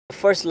The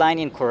first line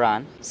in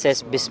Quran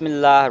says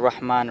Bismillah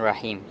Rahman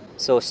Rahim.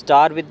 So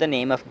start with the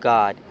name of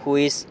God, who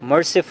is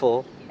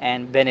merciful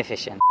and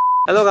beneficent.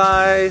 Hello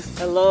guys!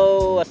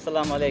 Hello,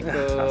 assalamu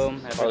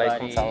alaikum.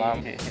 Walaikum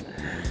salam.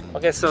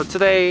 Okay, so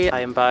today I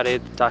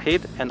invited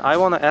Zahid and I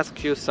want to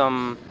ask you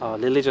some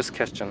religious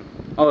question.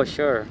 Oh,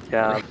 sure.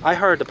 Yeah, I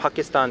heard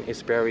Pakistan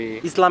is very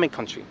Islamic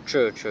country.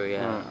 True,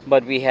 yeah.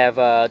 But we have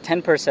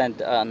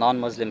 10%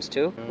 non-Muslims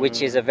too,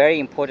 which is a very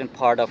important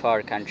part of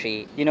our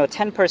country.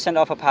 10%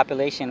 of a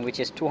population, which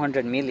is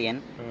 200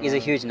 million, is a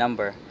huge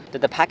number.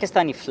 The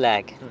Pakistani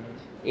flag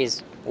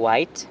is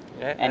white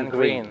and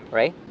green,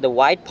 right? The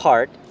white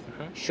part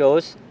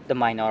shows the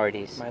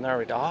minorities.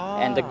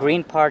 And the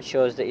green part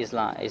shows the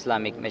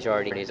Islamic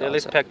majorities. They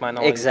respect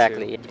minorities.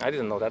 Exactly. Too. I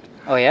didn't know that.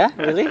 Oh yeah?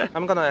 Really?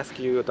 I'm gonna ask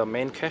you the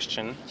main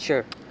question.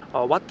 Sure.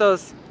 What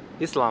does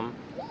Islam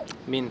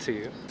mean to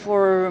you?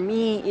 For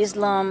me,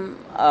 Islam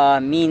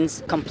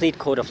means complete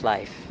code of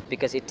life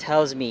because it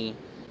tells me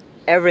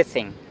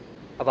everything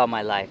about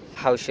my life.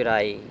 How should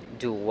I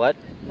do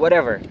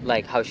whatever.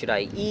 Like how should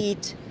I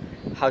eat?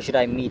 How should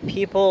I meet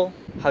people?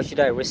 How should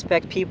I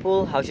respect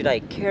people? How should I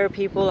care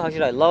people? How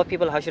should I love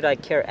people? How should I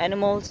care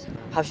animals?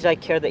 How should I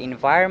care the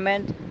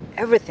environment?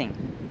 Everything.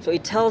 So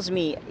it tells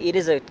me, it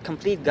is a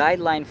complete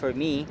guideline for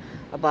me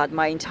about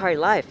my entire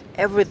life,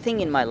 everything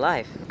in my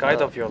life.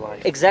 Guide of your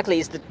life. Exactly,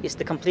 it's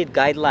the complete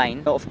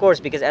guideline. Of course,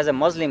 because as a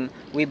Muslim,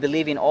 we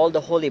believe in all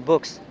the holy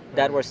books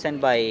that were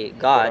sent by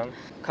God,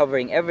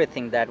 covering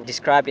everything that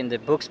described in the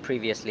books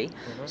previously.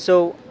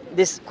 So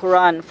this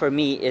Quran for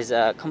me is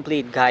a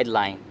complete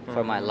guideline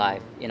for my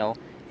life,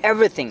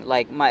 Everything,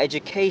 like my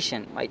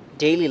education, my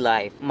daily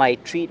life, my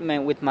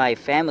treatment with my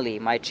family,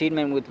 my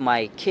treatment with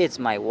my kids,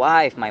 my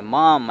wife, my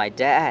mom, my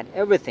dad,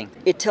 everything.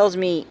 It tells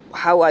me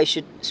how I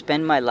should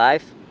spend my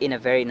life in a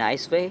very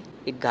nice way.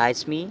 It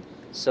guides me.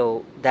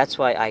 So that's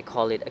why I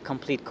call it a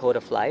complete code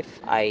of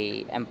life.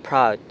 I am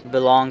proud to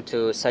belong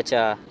to such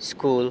a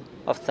school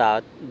of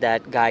thought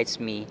that guides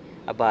me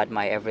about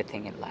my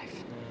everything in life.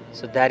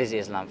 So that is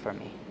Islam for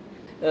me.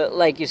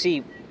 Like you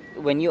see,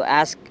 when you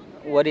ask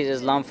what is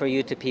Islam for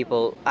you to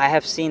people, I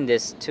have seen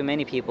this to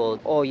many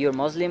people. Oh, you're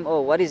Muslim? Oh,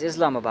 what is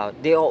Islam about?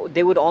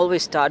 They would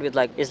always start with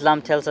like,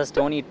 Islam tells us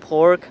don't eat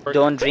pork,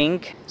 don't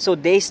drink. So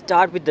they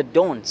start with the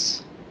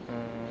don'ts.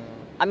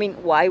 I mean,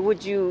 why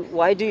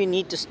do you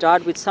need to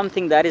start with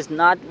something that is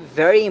not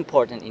very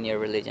important in your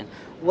religion?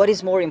 What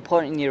is more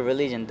important in your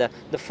religion?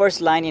 The first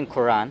line in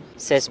Quran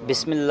says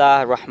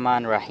Bismillah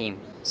Rahman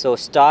Rahim. So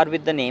start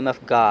with the name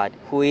of God,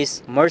 who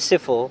is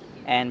merciful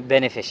and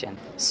beneficent.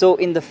 So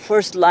in the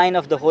first line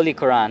of the Holy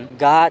Quran,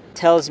 God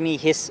tells me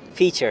His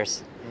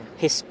features,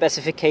 His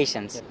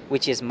specifications,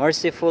 which is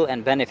merciful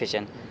and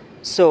beneficent.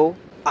 So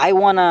I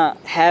want to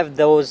have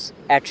those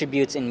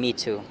attributes in me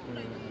too,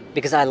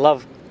 because I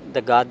love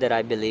the God that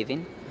I believe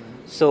in.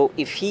 So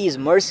if He is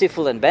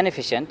merciful and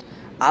beneficent,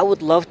 I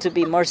would love to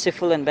be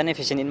merciful and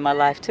beneficent in my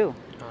life too,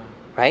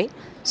 right?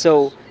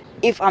 So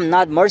if I'm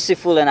not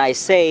merciful and I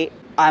say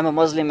I'm a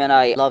Muslim and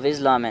I love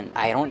Islam, and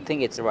I don't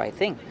think it's the right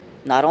thing.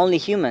 Not only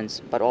humans,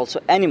 but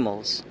also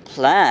animals,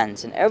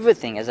 plants, and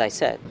everything, as I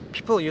said.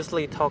 People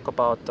usually talk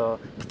about the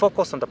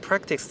focus on the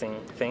practicing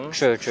things.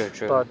 True.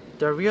 But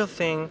the real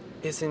thing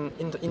is in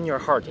your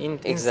heart,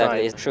 Exactly, inside.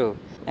 it's true.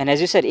 And as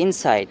you said,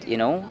 inside,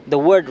 the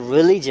word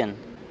religion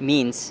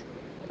means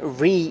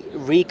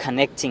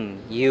reconnecting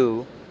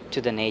you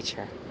to the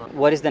nature.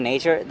 What is the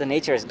nature? The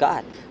nature is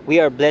God. We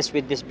are blessed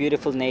with this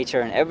beautiful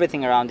nature and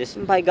everything around us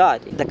by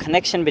God. The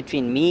connection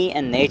between me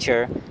and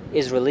nature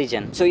is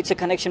religion. So it's a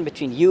connection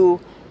between you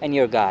and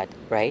your God,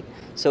 right?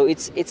 So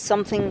it's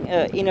something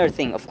inner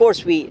thing. Of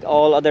course,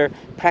 all other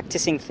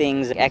practicing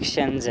things,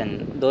 actions,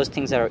 and those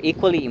things are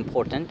equally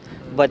important.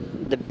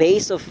 But the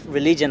base of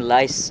religion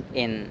lies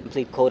in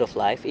complete code of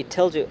life. It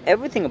tells you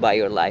everything about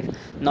your life.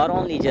 Not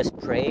only just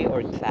pray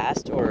or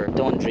fast or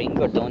don't drink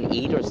or don't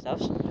eat or stuff.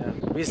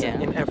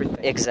 Reason in everything.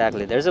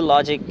 Exactly. There's a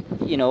logic,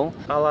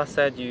 Allah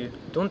said you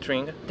don't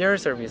drink. There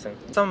is a reason.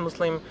 Some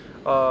Muslim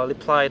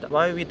replied,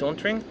 why we don't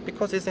drink?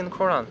 Because it's in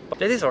Quran.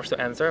 That is also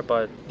answer,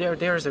 but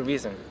there is a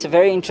reason. It's a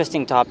very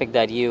interesting topic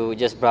that you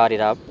just brought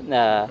it up.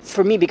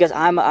 For me, because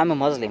I'm a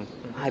Muslim,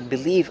 I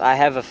believe, I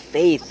have a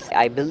faith.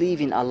 I believe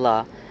in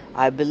Allah.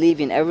 I believe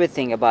in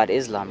everything about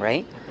Islam,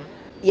 right?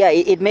 Yeah,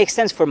 it makes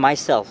sense for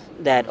myself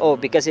that,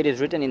 because it is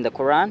written in the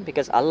Quran,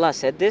 because Allah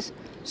said this,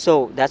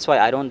 so that's why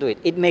I don't do it.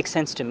 It makes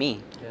sense to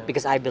me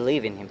because I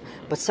believe in Him.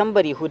 But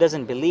somebody who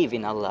doesn't believe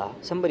in Allah,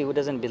 somebody who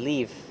doesn't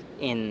believe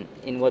in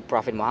what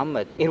Prophet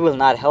Muhammad, it will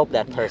not help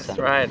that person.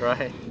 Yes,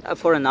 right.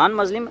 For a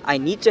non-Muslim, I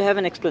need to have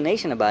an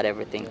explanation about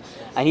everything.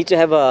 I need to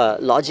have a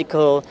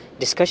logical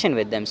discussion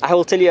with them. I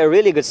will tell you a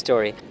really good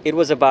story. It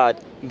was about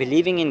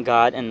believing in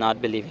God and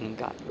not believing in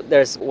God.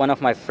 There's one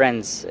of my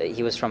friends,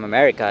 he was from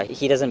America.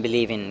 He doesn't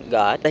believe in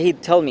God.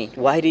 He'd tell me,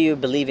 "Why do you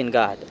believe in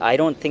God? I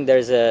don't think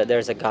there's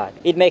a God."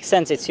 It makes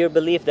sense. It's your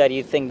belief that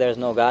you think there's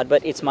no God,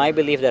 but it's my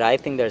belief that I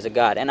think there's a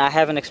God, and I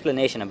have an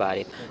explanation about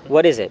it.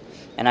 What is it?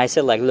 And I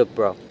said, like, "Look,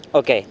 bro.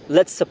 Okay,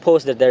 let's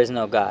suppose that there is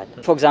no God.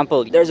 For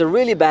example, there's a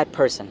really bad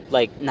person,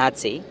 like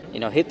Nazi,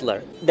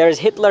 Hitler. There's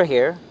Hitler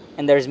here,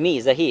 and there's me,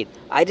 Zahid.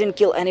 I didn't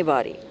kill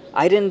anybody.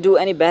 I didn't do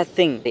any bad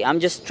thing.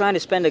 I'm just trying to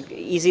spend an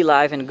easy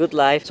life and good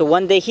life. So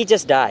one day he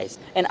just dies,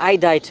 and I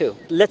die too.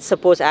 Let's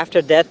suppose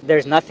after death,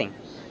 there's nothing.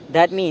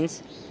 That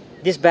means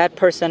this bad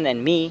person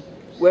and me,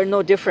 we're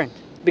no different,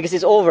 because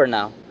it's over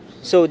now.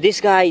 So this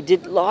guy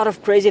did a lot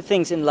of crazy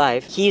things in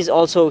life. He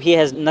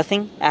has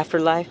nothing after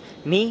life.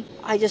 Me,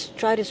 I just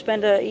try to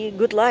spend a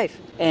good life.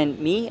 And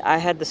me, I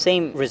had the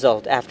same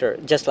result after,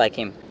 just like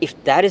him. If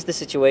that is the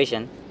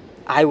situation,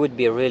 I would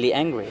be really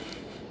angry,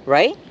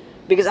 right?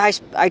 Because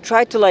I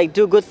tried to like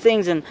do good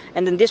things, and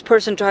then this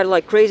person tried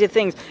like crazy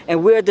things,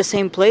 and we're at the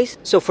same place.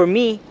 So for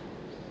me,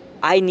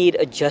 I need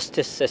a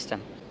justice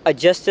system. A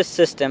justice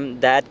system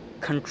that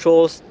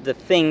controls the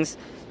things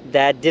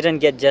that didn't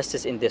get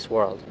justice in this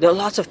world. There are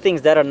lots of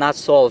things that are not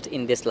solved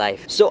in this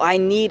life. So I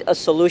need a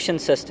solution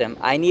system.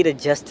 I need a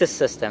justice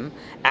system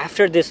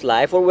after this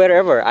life or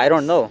wherever. I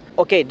don't know.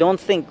 Okay, don't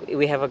think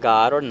we have a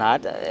God or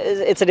not.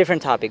 It's a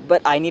different topic.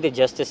 But I need a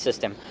justice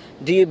system.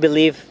 Do you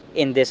believe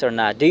in this or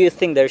not? Do you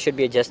think there should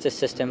be a justice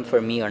system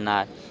for me or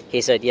not? He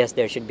said, yes,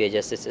 there should be a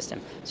justice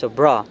system. So,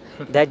 bro,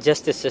 that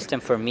justice system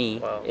for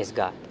me is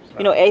God.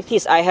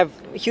 Atheists, I have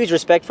huge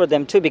respect for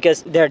them too,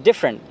 because they're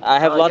different. I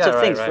have lots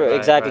of things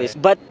exactly. Right.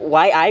 But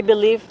why I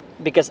believe?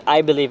 Because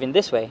I believe in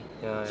this way.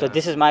 So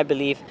this is my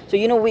belief. So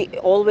we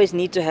always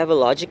need to have a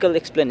logical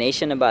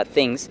explanation about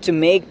things to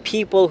make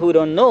people who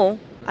don't know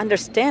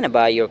understand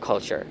about your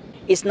culture.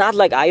 It's not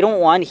like I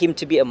don't want him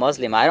to be a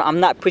Muslim. I'm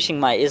not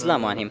pushing my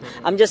Islam on him.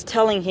 I'm just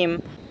telling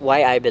him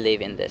why I believe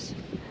in this.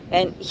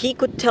 And he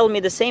could tell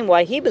me the same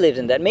why he believes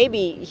in that.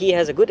 Maybe he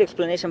has a good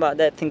explanation about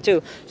that thing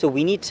too. So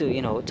we need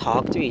to,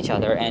 talk to each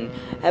other and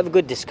have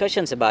good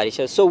discussions about each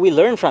other. So we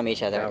learn from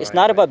each other. It's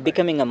not about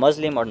becoming a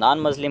Muslim or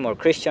non-Muslim or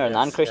Christian or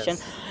non-Christian.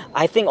 Yes.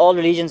 I think all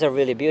religions are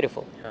really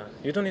beautiful. Yeah.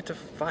 You don't need to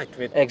fight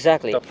with.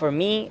 Exactly. For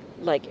me,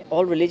 like,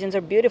 all religions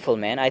are beautiful,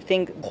 man. I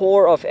think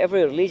core of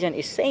every religion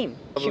is same.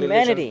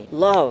 Humanity,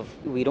 love.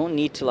 We don't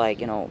need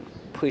to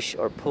push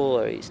or pull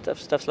or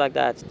stuff like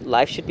that.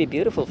 Life should be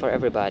beautiful for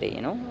everybody,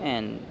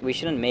 and we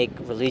shouldn't make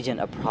religion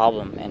a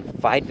problem and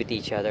fight with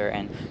each other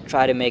and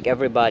try to make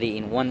everybody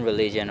in one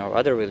religion or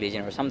other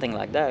religion or something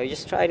like that. We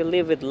just try to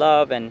live with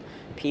love and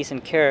peace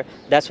and care.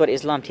 That's what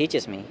Islam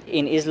teaches me.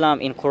 In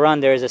Islam, in Quran,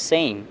 there is a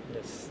saying,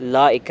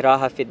 La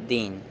ikraha fid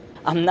din.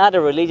 I'm not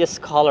a religious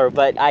scholar,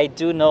 but I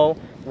do know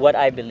what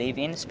I believe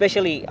in.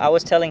 Especially, I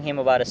was telling him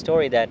about a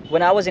story that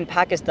when I was in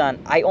Pakistan,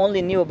 I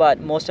only knew about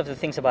most of the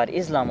things about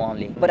Islam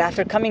only. But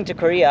after coming to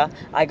Korea,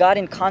 I got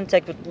in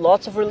contact with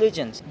lots of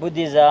religions.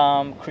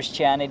 Buddhism,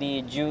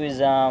 Christianity,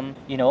 Judaism,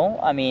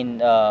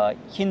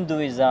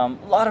 Hinduism,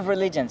 a lot of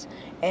religions.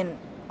 And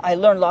I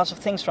learned lots of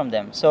things from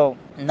them. So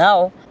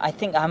now I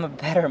think I'm a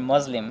better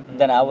Muslim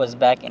than I was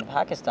back in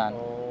Pakistan,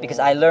 because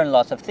I learned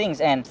lots of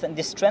things, and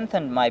this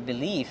strengthened my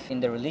belief in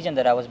the religion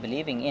that I was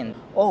believing in.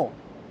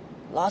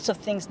 Lots of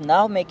things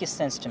now make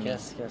sense to me.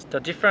 Yes. The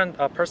different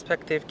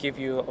perspective give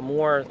you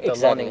more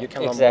learning. You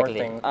can learn more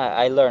things.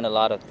 I learned a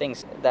lot of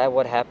things. That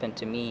what happened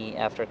to me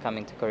after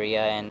coming to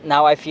Korea, and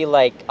now I feel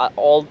like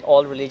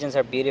all religions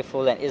are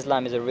beautiful, and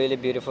Islam is a really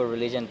beautiful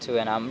religion too.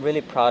 And I'm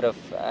really proud of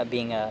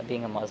being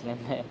a Muslim.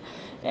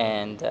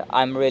 And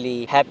I'm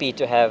really happy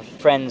to have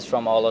friends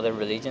from all other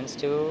religions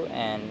too,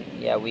 and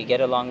we get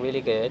along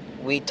really good.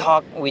 We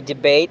talk, we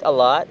debate a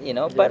lot,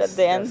 but at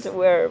the end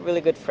we're really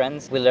good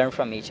friends. We learn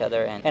from each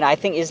other, and I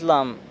think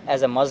Islam,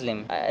 as a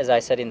Muslim, as I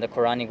said in the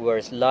Quranic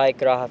verse, La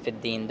ikraha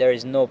fid din, there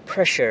is no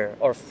pressure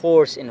or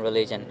force in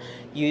religion.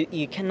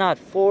 You cannot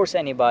force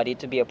anybody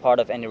to be a part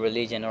of any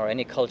religion or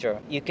any culture.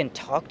 You can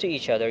talk to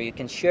each other, you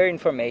can share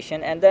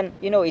information, and then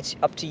it's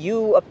up to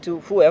you, up to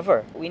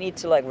whoever. We need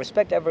to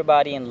respect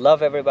everybody and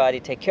love everybody,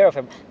 take care of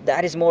them.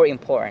 That is more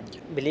important.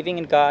 Believing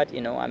in God,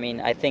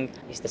 I think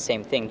it's the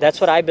same thing.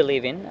 That's what I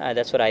believe in.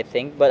 That's what I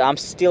think. But I'm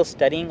still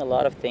studying a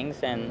lot of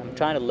things, and I'm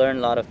trying to learn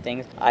a lot of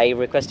things. I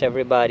request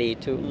everybody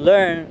to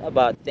learn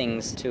about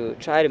things, to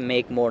try to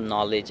make more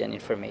knowledge and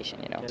information.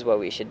 That's what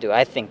we should do.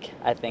 I think.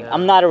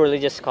 I'm not a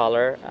religious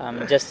scholar.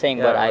 I'm just saying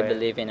what I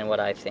believe in and what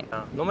I think.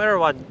 No matter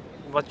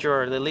what your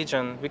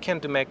religion, we can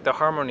make the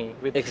harmony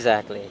with.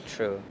 Exactly,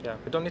 true. Yeah,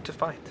 we don't need to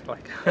fight.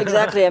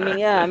 Exactly.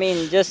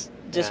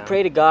 Just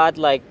pray to God,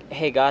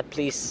 hey God,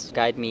 please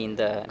guide me in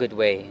the good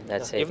way.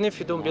 That's it. Even if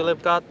you don't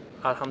believe God,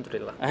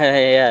 Alhamdulillah.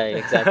 Yeah,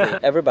 exactly.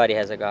 Everybody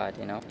has a God,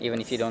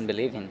 even if you don't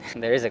believe in,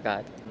 there is a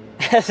God.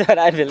 That's what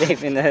I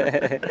believe in.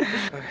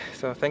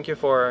 So thank you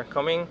for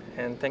coming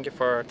and thank you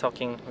for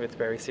talking with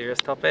very serious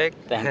topic.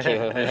 Thank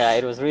you. Yeah,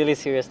 it was really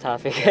serious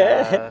topic.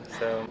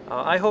 So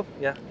I hope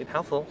it's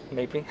helpful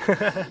maybe.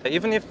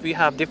 Even if we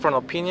have different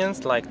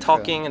opinions, like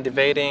talking and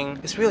debating,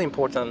 it's really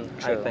important.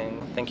 I True.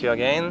 think. Thank you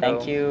again.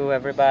 Thank you,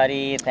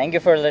 everybody. Thank you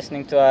for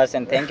listening to us,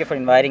 and thank you for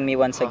inviting me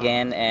once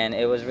again. And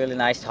it was really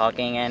nice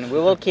talking, and we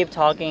will keep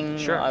talking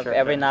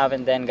every now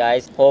and then,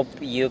 guys. Hope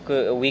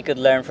we could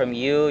learn from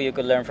you. You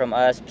could learn from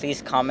us.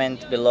 Please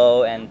comment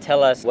below and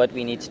tell us what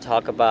we need to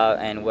talk about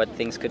and what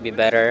things could be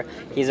better.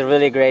 He's a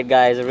really great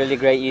guy. He's a really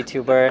great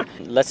YouTuber.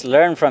 Let's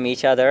learn from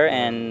each other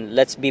and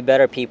let's be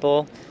better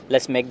people.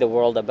 Let's make the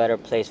world a better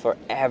place for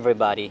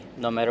everybody,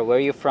 no matter where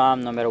you're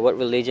from, no matter what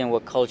religion,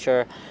 what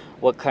culture,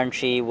 what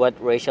country, what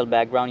racial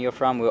background you're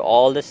from. We're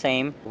all the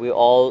same. We're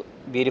all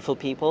beautiful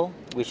people.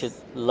 We should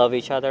love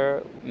each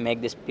other,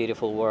 make this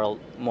beautiful world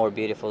more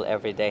beautiful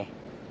every day.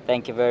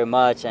 Thank you very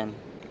much and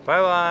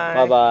bye bye.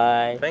 bye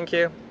bye. Thank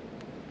you.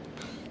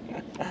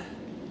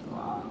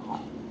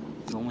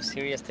 너무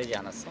serious 되지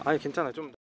않았어? 아니 괜찮아 좀.